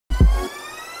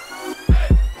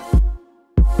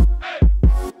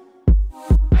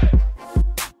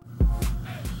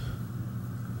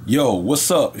Yo, what's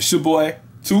up? It's your boy,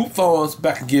 Two Phones,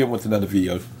 back again with another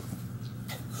video.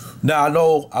 Now, I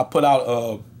know I put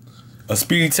out a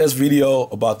speed test video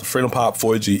about the FreedomPop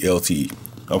 4G LTE.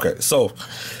 Okay, so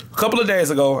a couple of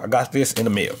days ago, I got this in the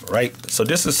mail, right? So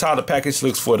this is how the package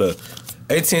looks for the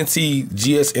At&t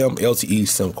GSM LTE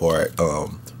SIM card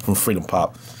from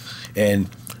FreedomPop. And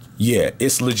yeah,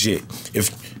 it's legit.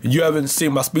 If you haven't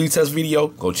seen my speed test video,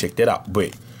 go check that out.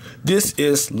 But this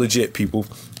is legit, people.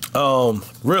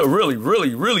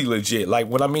 Really legit. Like,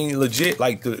 when I mean legit,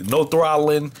 like no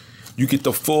throttling, you get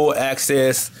the full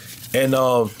access. And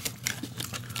the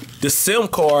SIM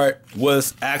card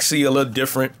was actually a little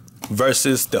different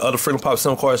versus the other FreedomPop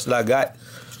SIM cards that I got,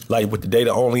 like with the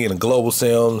data only and the global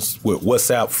SIMs with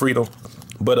WhatsApp Freedom.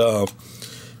 But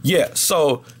yeah,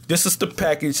 so this is the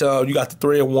package. You got the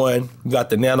 3-in-1, you got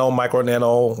the nano, micro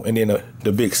nano, and then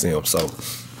the big SIM. So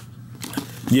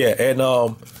yeah, and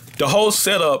the whole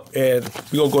setup, and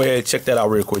we're gonna go ahead and check that out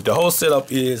real quick. The whole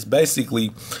setup is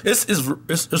basically it's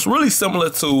really similar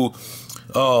to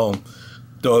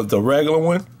the regular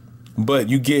one, but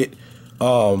you get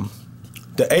the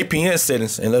APN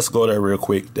settings, and let's go there real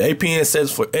quick. The APN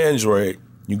settings for Android,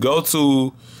 you go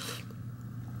to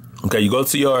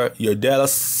your data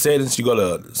settings, you go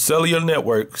to cellular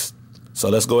networks. So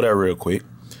let's go there real quick.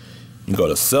 You go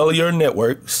to cellular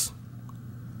networks.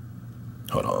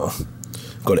 Hold on.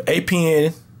 Go to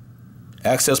APN,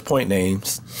 access point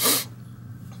names.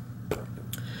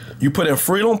 You put in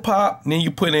FreedomPop, then you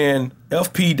put in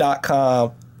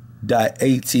fp.com.attz,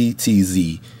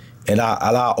 and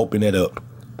I'll open it up.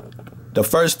 The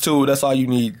first two, that's all you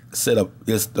need set up,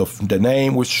 is the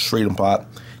name, which is FreedomPop,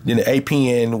 then the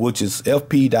APN, which is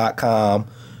fp.com.attz.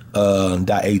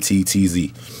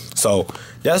 So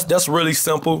that's really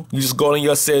simple. You just go to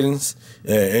your settings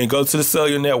and go to the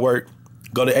cellular network,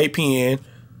 go to APN,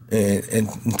 and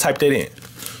type that in.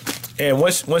 And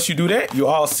once you do that, you're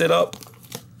all set up.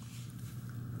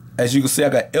 As you can see, I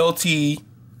got LTE.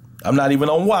 I'm not even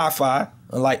on Wi-Fi,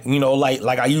 like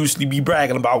I usually be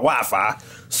bragging about Wi-Fi.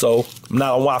 So I'm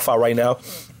not on Wi-Fi right now,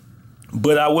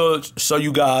 but I will show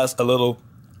you guys a little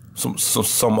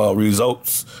some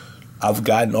results I've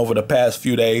gotten over the past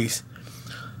few days.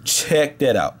 Check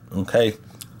that out, okay?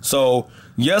 So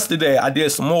yesterday I did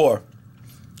some more,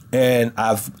 and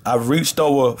I've reached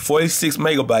over 46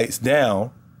 megabytes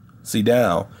down. See,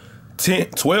 down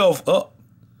 12 up.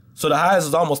 So the highest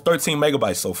is almost 13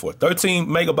 megabytes so far. 13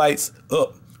 megabytes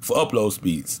up for upload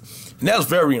speeds. And that's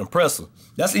very impressive.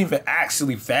 That's even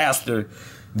actually faster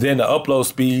than the upload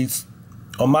speeds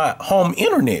on my home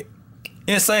internet.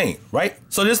 Insane, right?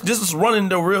 So this is running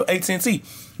the real At&t. You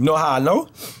know how I know?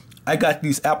 I got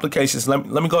these applications. Let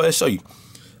me go ahead and show you.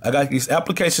 I got these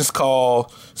applications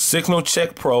called Signal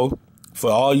Check Pro. For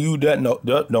all you that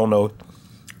don't know,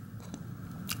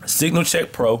 Signal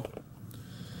Check Pro.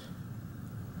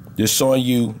 Just showing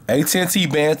you At&t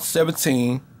band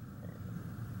 17.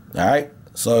 All right,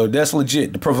 so that's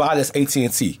legit. The provider is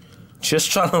At&t. Just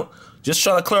trying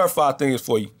to clarify things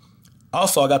for you.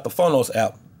 Also, I got the Phonos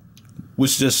app,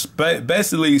 which just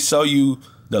basically show you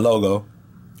the logo,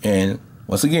 and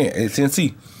once again,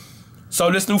 At&t. So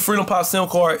this new FreedomPop SIM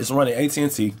card is running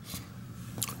At&t.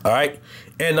 All right,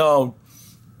 and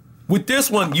with this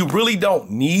one, you really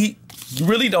don't need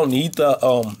the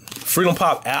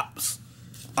FreedomPop apps.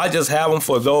 I just have them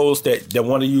for those that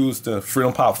want to use the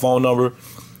FreedomPop phone number.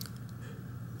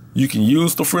 You can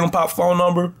use the FreedomPop phone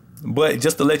number, but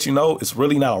just to let you know, it's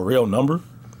really not a real number.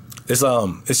 It's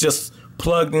just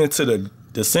plugged into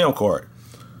the SIM card.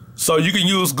 So you can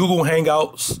use Google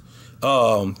Hangouts.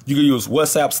 You can use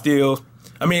WhatsApp still.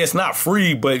 I mean, it's not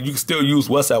free, but you can still use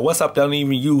WhatsApp. WhatsApp doesn't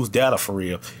even use data for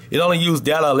real. It only uses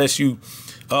data unless you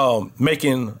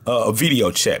making a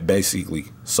video chat, basically.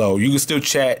 So you can still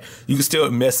chat, you can still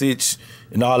message,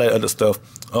 and all that other stuff.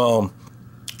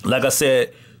 Like I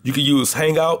said, you can use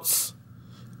Hangouts,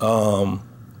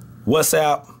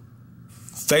 WhatsApp,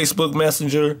 Facebook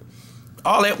Messenger,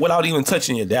 all that without even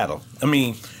touching your data. I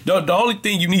mean, the only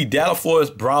thing you need data for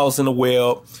is browsing the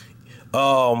web.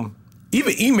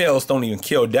 Even emails don't even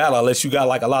kill data unless you got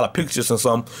like a lot of pictures and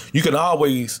something. You can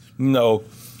always,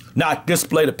 not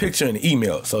display the picture in the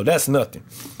email. So that's nothing.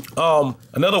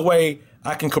 Another way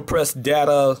I can compress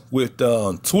data with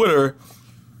Twitter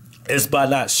is by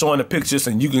not showing the pictures,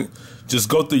 and you can just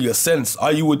go through your settings.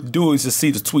 All you would do is just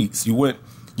see the tweets. You would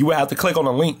have to click on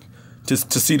a link to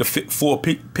see the full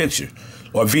picture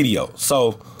or video.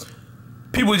 So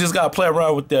people just gotta play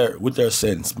around with their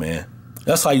settings, man.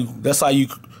 That's how you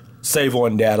save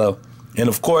on data. And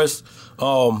of course,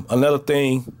 another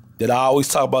thing that I always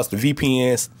talk about is the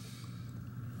VPNs.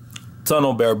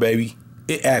 Tunnel Bear, baby.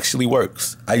 it actually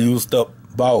works. I used up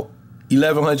about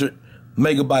 1,100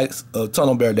 megabytes of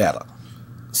tunnel bare data.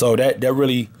 So that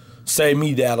really saved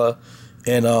me data.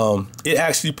 And it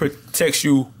actually protects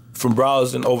you from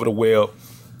browsing over the web.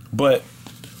 But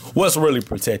what's really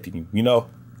protecting you, you know?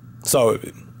 So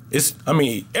I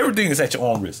mean, everything is at your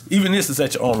own risk. Even this is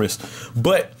at your own risk.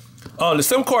 But the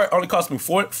SIM card only cost me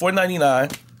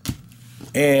 $4.99,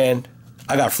 and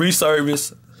I got free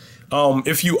service.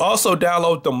 If you also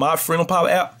download the My FreedomPop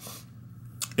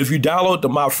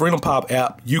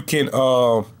app, you can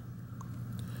earn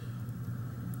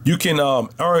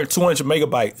 200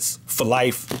 megabytes for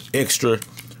life extra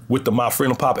with the My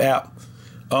FreedomPop app.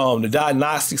 The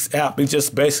diagnostics app, it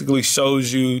just basically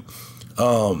shows you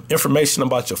information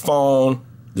about your phone,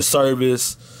 the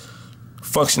service,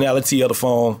 functionality of the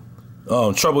phone,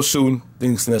 troubleshooting,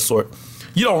 things of that sort.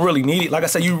 You don't really need it. Like I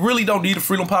said, you really don't need the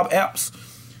FreedomPop apps,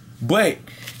 but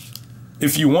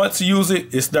if you want to use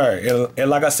it, it's there. And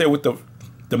like I said, with the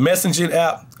messaging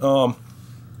app,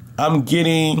 I'm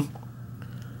getting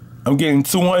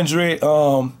 200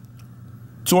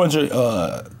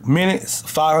 minutes,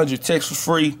 500 texts for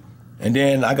free, and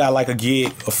then I got like a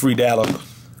gig of free data,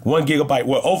 1 gigabyte,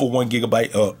 well, over 1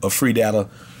 gigabyte of free data.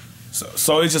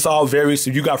 So it's just all varies.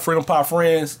 If you got FreedomPop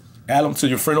friends, add them to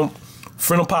your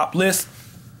FreedomPop list.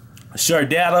 Share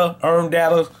data, earn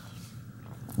data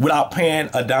without paying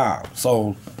a dime.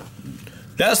 So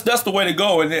that's the way to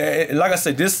go. And like I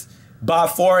said, this by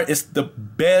far is the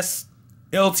best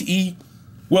LTE.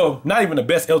 Well, not even the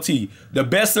best LTE. The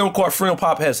best SIM card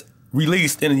FreedomPop has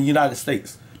released in the United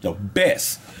States. The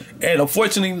best. And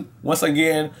unfortunately, once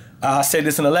again, I said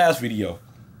this in the last video,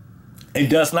 it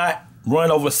does not run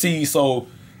overseas. So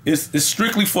it's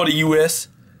strictly for the US.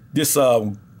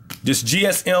 This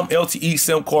GSM LTE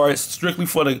SIM card is strictly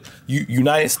for the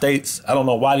United States. I don't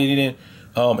know why they didn't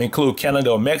include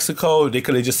Canada or Mexico. They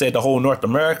could have just said the whole North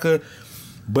America,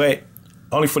 but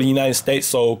only for the United States.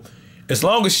 So as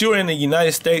long as you're in the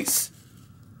United States,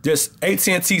 this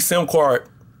AT&T SIM card,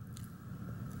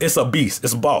 it's a beast.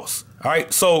 It's a boss. All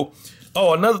right. So,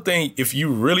 another thing, if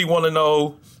you really want to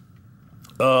know,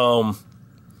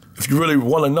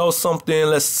 something,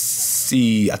 let's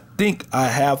see. I think I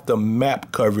have the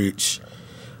map coverage.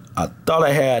 I thought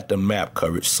I had the map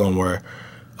coverage somewhere.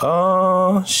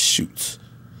 Shoot.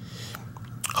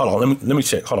 Hold on. Let me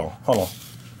check. Hold on.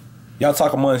 Y'all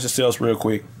talk amongst yourselves real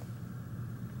quick.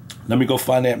 Let me go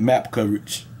find that map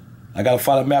coverage. I gotta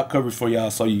find a map coverage for y'all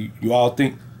so you all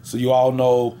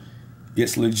know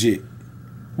it's legit.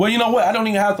 Well, you know what? I don't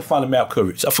even have to find a map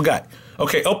coverage. I forgot.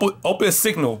 Okay, Open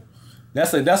Signal.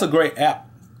 That's a great app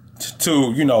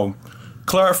to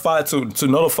clarify, to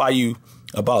notify you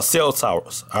about cell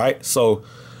towers. All right, so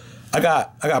I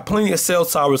got plenty of cell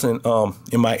towers in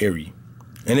my area,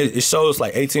 and it shows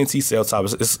like AT&T cell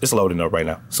towers. It's loading up right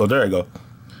now. So there you go.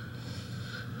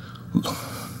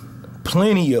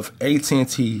 Plenty of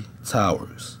AT&T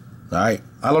towers. All right,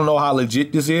 I don't know how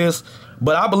legit this is,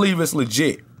 but I believe it's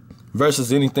legit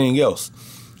versus anything else.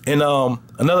 And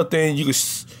another thing you could,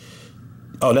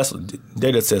 that's what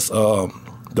data says.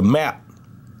 The map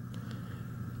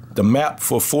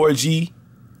for 4G.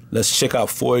 Let's check out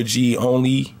 4G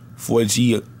only.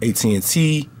 4G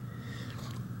AT&T.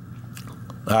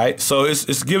 All right, so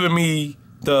it's giving me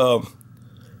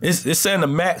it's saying the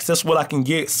max. That's what I can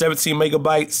get. 17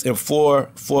 megabytes and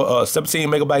 17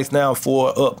 megabytes now,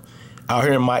 4 up out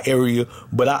here in my area.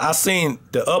 But I seen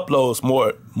the uploads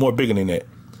more bigger than that.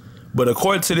 But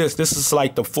according to this is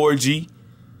like the 4G,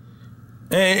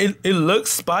 and it looks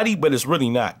spotty, but it's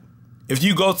really not. If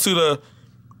you go to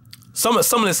some of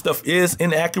this stuff is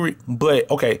inaccurate, but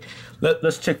okay,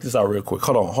 let's check this out real quick.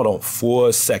 Hold on for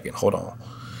a second. Hold on.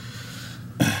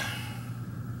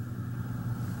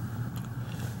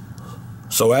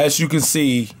 So as you can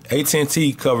see,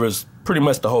 AT&T covers pretty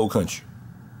much the whole country.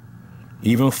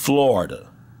 Even Florida.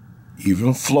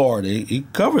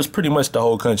 It covers pretty much the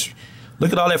whole country.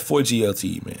 Look at all that 4G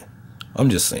LTE, man. I'm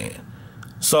just saying.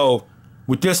 So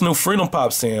with this new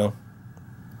FreedomPop SIM,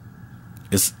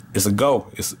 it's a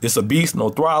go. It's a beast. No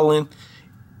throttling.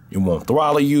 It won't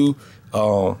throttle you.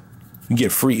 You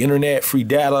get free internet, free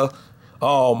data.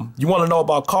 You want to know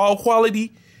about call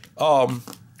quality?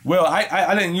 Well,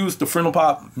 I didn't use the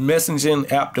FreedomPop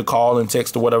messaging app to call and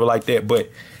text or whatever like that, but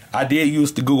I did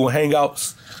use the Google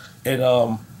Hangouts, and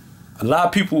a lot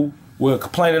of people were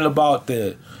complaining about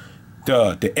the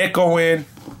echoing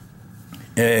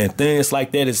and things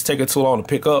like that. It's taking too long to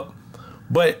pick up,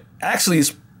 but actually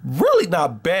it's really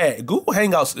not bad. Google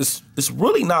Hangouts is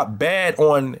really not bad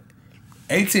on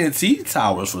AT&T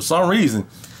towers for some reason.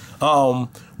 One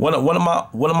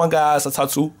of my guys I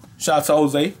talked to, shout out to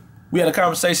Jose. We had a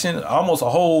conversation, almost a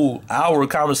whole hour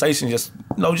conversation, just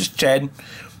just chatting.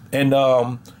 And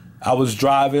I was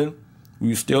driving. We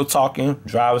were still talking.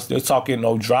 Driver still talking.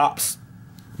 No drops,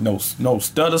 no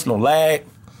stutters, no lag.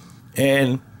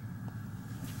 And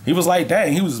he was like,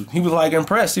 dang. He was like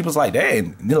impressed. He was like,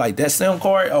 dang, like that SIM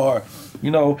card or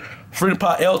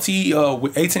FreedomPop LTE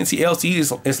with AT&T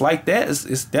LTE is like that.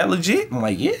 It's that legit. I'm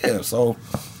like, yeah. So,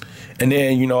 and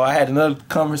then I had another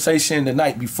conversation the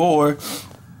night before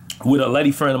with a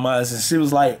lady friend of mine, and she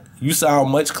was like, you sound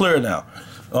much clearer now.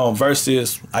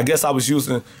 Versus, I guess I was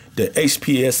using the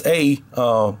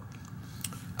HPSA.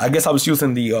 I guess I was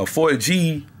using the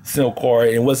 4G SIM card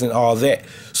and it wasn't all that.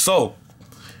 So,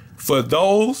 for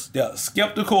those that are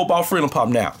skeptical about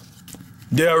FreedomPop now,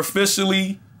 they're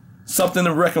officially something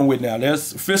to reckon with now.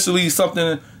 There's officially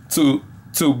something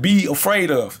to be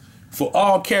afraid of for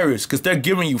all carriers because they're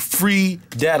giving you free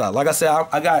data. Like I said,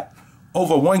 I got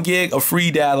over 1 gig of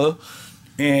free data,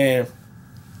 and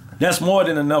that's more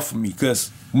than enough for me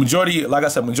because majority of the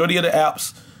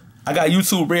apps, I got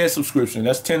YouTube Red subscription.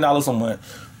 That's $10 a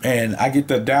month, and I get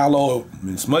to download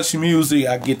as much music.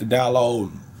 I get to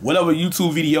download whatever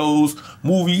YouTube videos,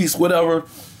 movies, whatever,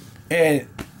 and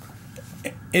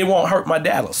it won't hurt my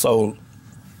data. So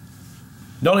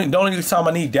the only time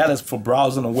I need data is for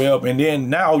browsing the web, and then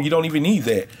now you don't even need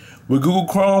that with Google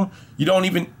Chrome. You don't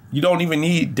even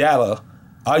need data.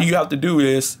 All you have to do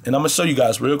is, and I'm gonna show you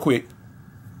guys real quick.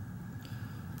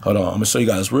 Hold on, I'm gonna show you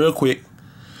guys real quick.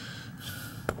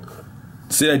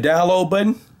 See that download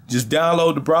button? Just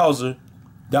download the browser,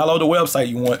 download the website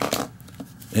you want,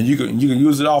 and you can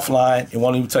use it offline. It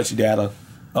won't even touch your data.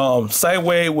 Same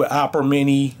way with Opera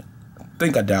Mini. I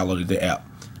think I downloaded the app.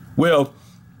 Well,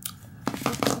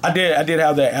 I did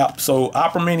have that app. So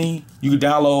Opera Mini, you can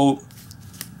download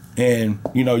and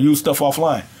use stuff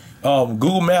offline.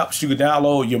 Google Maps, you can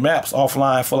download your maps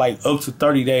offline for like up to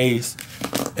 30 days,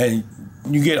 and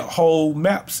you get whole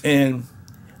maps. And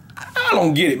I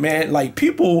don't get it, man. Like,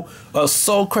 people are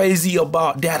so crazy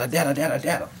about data.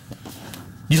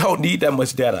 You don't need that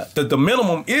much data. The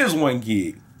minimum is 1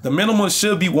 gig. The minimum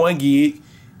should be 1 gig,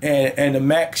 and the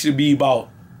max should be about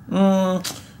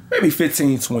maybe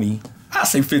 15, 20. I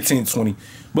say 15, 20.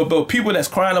 But people that's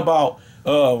crying about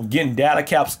getting data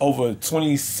caps over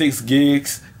 26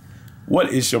 gigs, what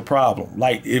is your problem?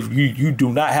 Like, if you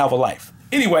do not have a life.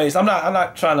 Anyways, I'm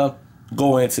not trying to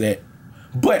go into that.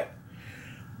 But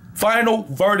final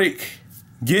verdict,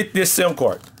 get this SIM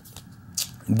card.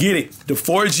 Get it. The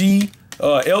 4G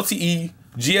LTE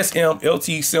GSM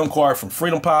LTE SIM card from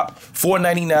FreedomPop,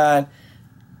 $4.99.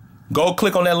 Go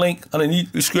click on that link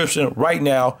underneath the description right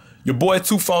now. Your boy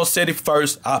Two Phones said it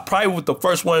first. I probably with the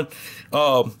first one,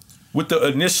 with the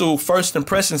initial first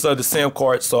impressions of the SIM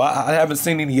card. So I haven't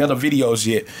seen any other videos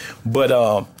yet.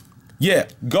 But yeah,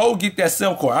 go get that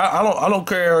SIM card. I don't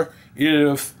care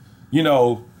if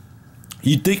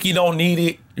you think you don't need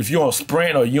it. If you're on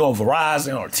Sprint or you're on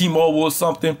Verizon or T-Mobile or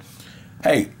something,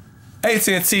 hey,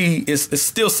 AT&T is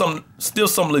still some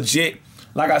legit.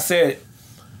 Like I said,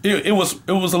 it was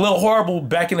a little horrible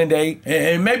back in the day,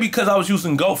 and maybe because I was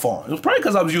using GoPhone. It was probably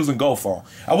because I was using GoPhone.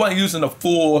 I wasn't using the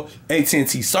full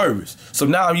AT&T service. So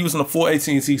now I'm using the full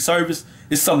AT&T service.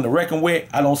 It's something to reckon with.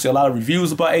 I don't see a lot of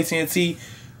reviews about AT&T.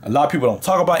 A lot of people don't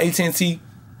talk about AT&T,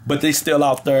 but they still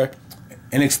out there,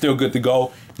 and it's still good to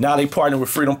go. Now they partner with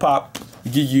FreedomPop to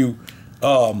give you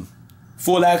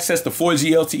full access to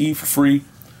 4G LTE for free,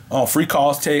 free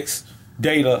calls, text,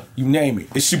 data, you name it.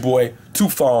 It's your boy, Two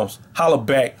Phones. Holla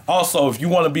back. Also, if you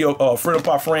want to be a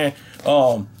FreedomPop friend,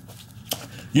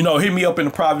 hit me up in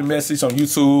the private message on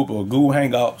YouTube or Google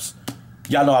Hangouts.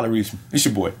 Y'all know how to reach me. It's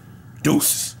your boy.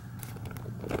 Deuces.